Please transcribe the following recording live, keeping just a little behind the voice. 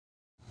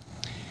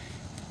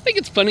I think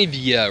it's funny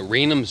the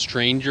random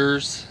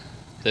strangers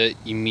that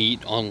you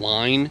meet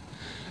online,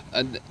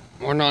 uh,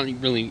 or not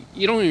really.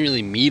 You don't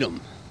really meet them.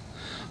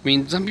 I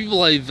mean, some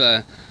people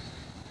I've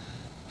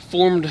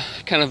formed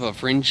kind of a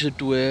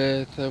friendship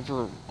with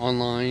over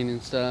online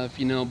and stuff.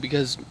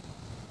 Because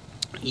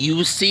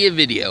you see a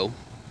video,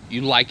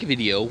 you like a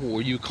video,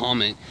 or you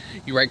comment,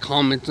 you write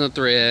comments in the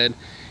thread,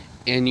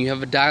 and you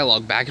have a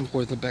dialogue back and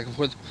forth and back and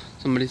forth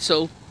with somebody.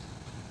 So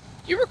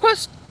you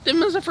request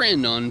them as a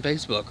friend on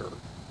Facebook, or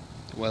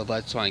well,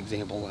 that's my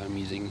example that I'm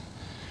using.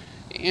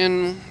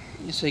 And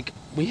it's like,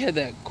 we had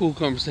that cool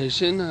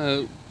conversation,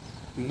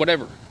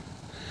 whatever.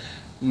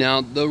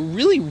 Now, the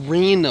really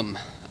random,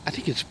 I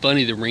think it's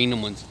funny, the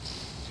random ones.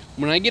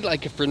 When I get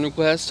like a friend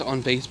request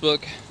on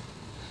Facebook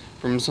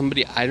from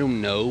somebody I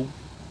don't know,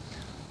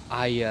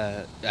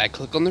 I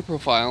click on their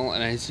profile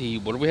and I see,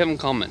 what do we have in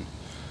common?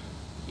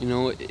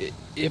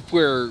 If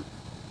we're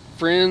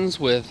friends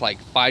with like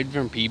 5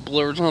 different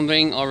people or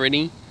something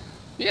already,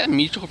 yeah,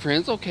 mutual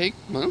friends, okay,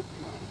 well,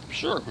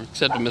 sure,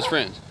 accept them as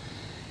friends.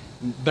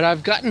 But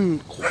I've gotten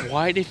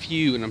quite a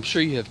few, and I'm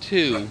sure you have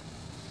too,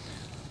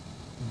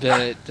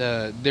 that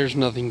there's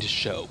nothing to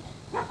show.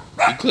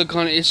 You click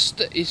on it, it's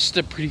just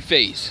a pretty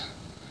face.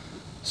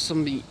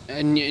 Somebody,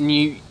 and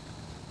you.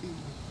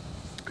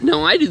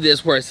 Now I do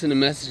this where I send a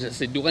message. I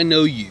say, "Do I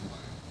know you?"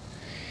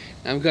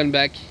 And I've gotten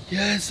back,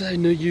 "Yes, I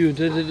know you."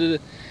 Da, da, da.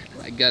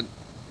 I got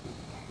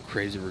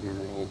crazy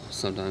rigmarole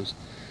sometimes.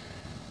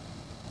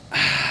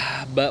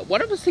 But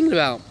what I was thinking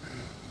about,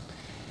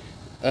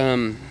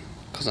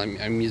 because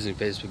I'm using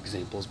Facebook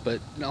examples,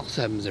 but it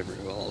also happens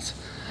everywhere else.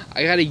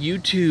 I got a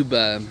YouTube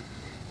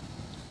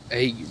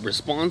a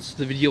response to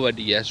the video I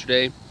did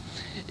yesterday.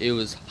 It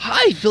was,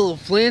 "Hi Philip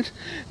Flint,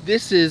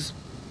 this is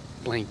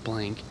blank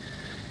blank.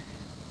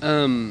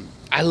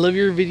 I love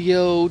your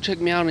video. Check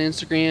me out on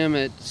Instagram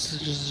at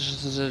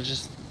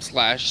just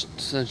slash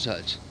such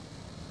such."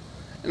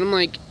 And I'm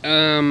like,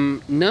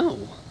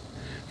 no.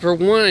 For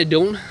one, I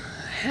don't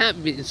have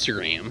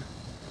Instagram,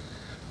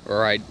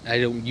 or I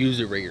don't use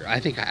it regular. I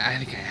think I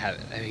have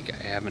it. I think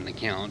I have an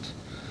account,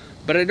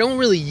 but I don't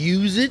really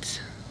use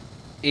it,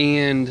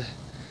 and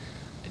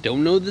I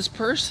don't know this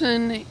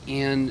person,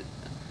 and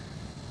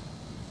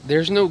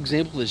there's no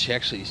example that she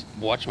actually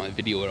watched my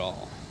video at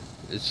all.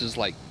 It's just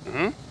like,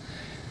 huh?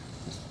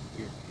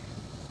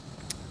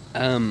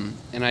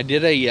 And I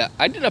did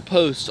a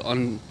post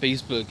on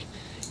Facebook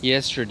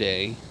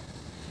yesterday,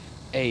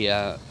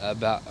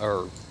 about,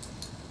 or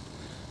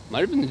might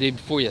have been the day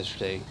before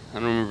yesterday, I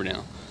don't remember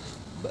now,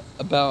 but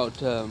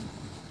about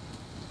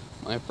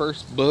my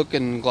first book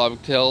in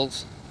Glavic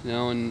Tales,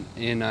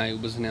 and I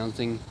was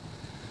announcing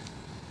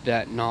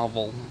that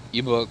novel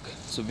ebook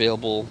is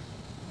available,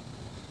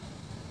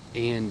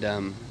 and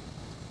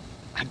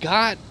I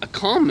got a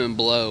comment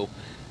below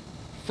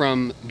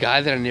from a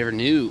guy that I never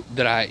knew,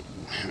 that I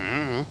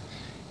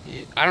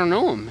don't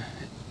know him.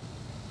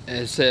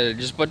 It said,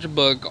 "Just a bunch of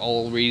book,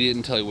 I'll read it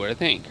and tell you what I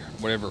think,"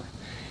 or whatever.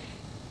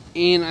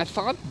 And I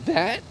thought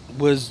that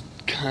was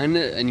kind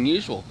of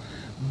unusual.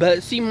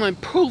 But see, my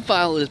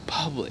profile is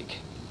public,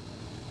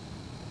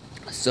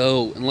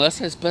 so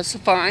unless I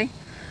specify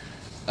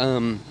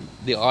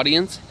the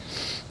audience,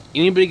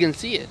 anybody can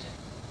see it.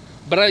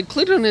 But I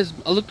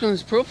looked on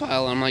his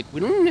profile, and I'm like,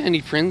 we don't even have any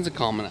friends in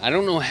common. I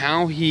don't know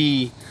how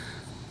he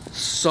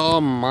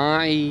saw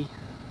my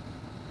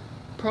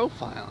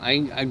profile.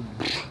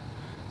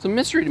 It's a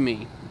mystery to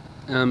me.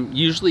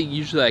 Usually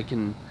I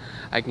can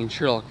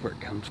Sherlock where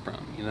it comes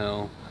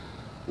from.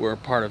 We're a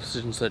part of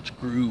such and such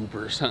group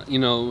or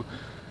something.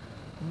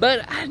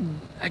 But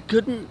I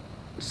couldn't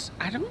see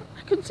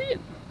it.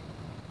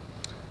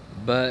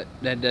 But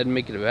that doesn't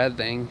make it a bad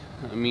thing.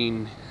 I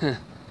mean,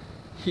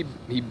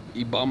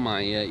 he bought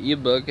my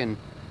ebook, and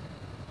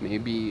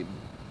maybe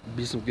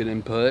be some good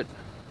input.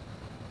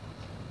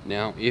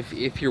 Now,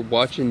 if you're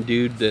watching,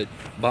 dude, that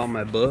bought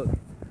my book,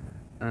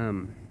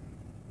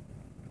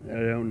 I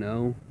don't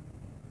know,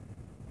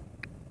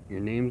 your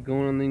name's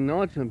going on the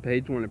acknowledgement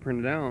page when I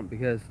print it out,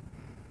 because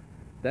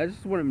that's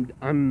just what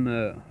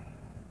I'm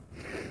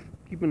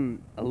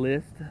keeping a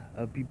list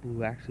of people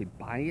who actually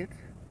buy it,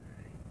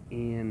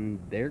 and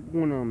they're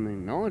going on the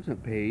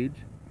acknowledgement page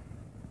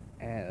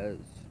as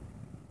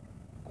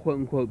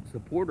quote-unquote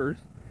supporters.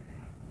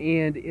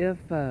 And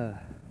if now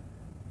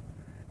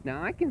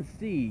I can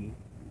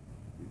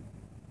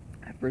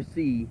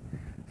foresee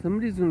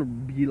somebody's going to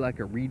be like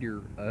a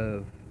reader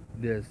of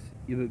this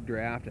ebook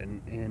draft,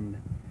 and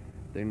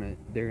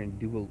they're gonna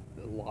do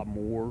a lot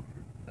more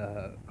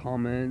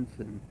comments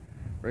and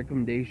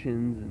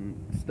recommendations and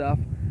stuff.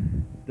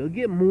 They'll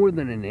get more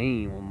than a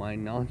name on my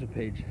acknowledgement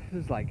page.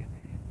 It's like,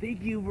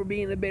 "Thank you for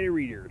being a beta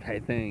reader"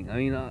 type thing. I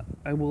mean, I'll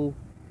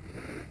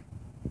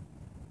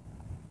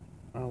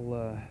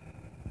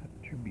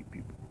tribute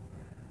people.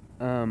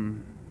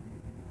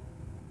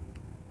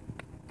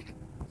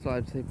 So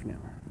I'd say for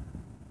now.